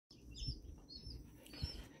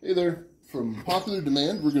Hey there, from popular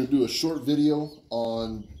demand, we're going to do a short video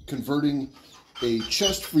on converting a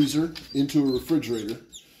chest freezer into a refrigerator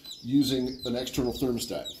using an external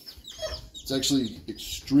thermostat. It's actually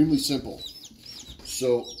extremely simple.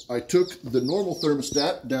 So I took the normal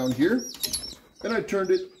thermostat down here and I turned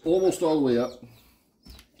it almost all the way up,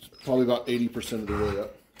 probably about 80% of the way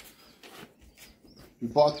up. We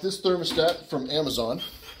bought this thermostat from Amazon.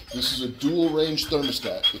 This is a dual range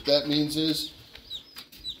thermostat. What that means is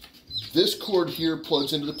this cord here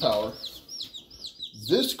plugs into the power.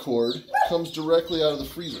 This cord comes directly out of the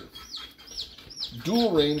freezer.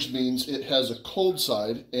 Dual range means it has a cold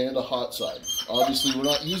side and a hot side. Obviously, we're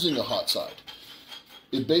not using a hot side.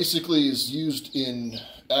 It basically is used in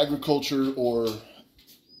agriculture or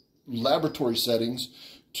laboratory settings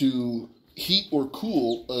to heat or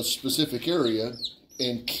cool a specific area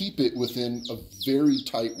and keep it within a very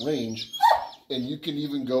tight range. And you can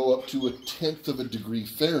even go up to 1/10 of a degree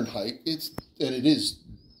Fahrenheit. It is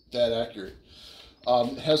that accurate.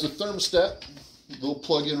 It has a thermostat, little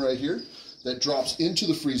plug-in right here, that drops into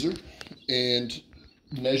the freezer and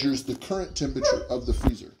measures the current temperature of the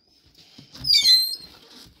freezer.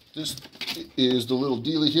 This is the little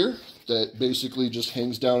dealie here that basically just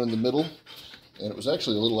hangs down in the middle, and it was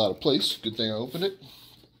actually a little out of place. Good thing I opened it.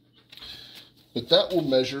 But that will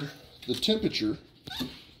measure the temperature.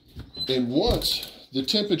 And once the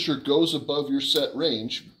temperature goes above your set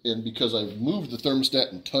range, and because I moved the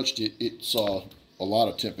thermostat and touched it, it saw a lot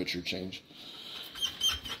of temperature change.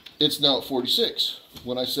 It's now at 46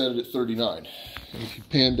 when I set it at 39. And if you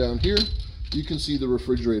pan down here, you can see the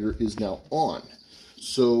refrigerator is now on.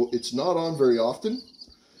 So it's not on very often.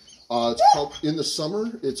 In the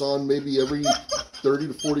summer, it's on maybe every 30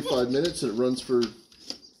 to 45 minutes, and it runs for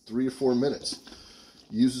 3 or 4 minutes.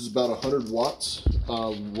 Uses about 100 watts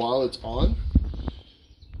while it's on.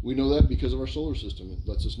 We know that because of our solar system. It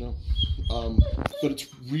lets us know. But it's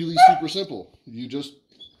really super simple. You just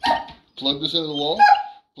plug this into the wall,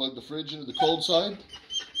 plug the fridge into the cold side,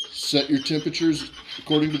 set your temperatures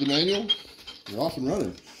according to the manual, you're off and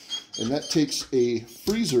running. And that takes a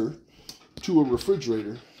freezer to a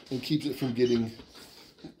refrigerator and keeps it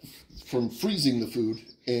from freezing the food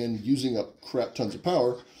and using up crap tons of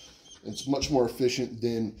power. It's much more efficient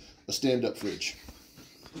than a stand-up fridge.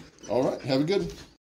 All right, have a good one.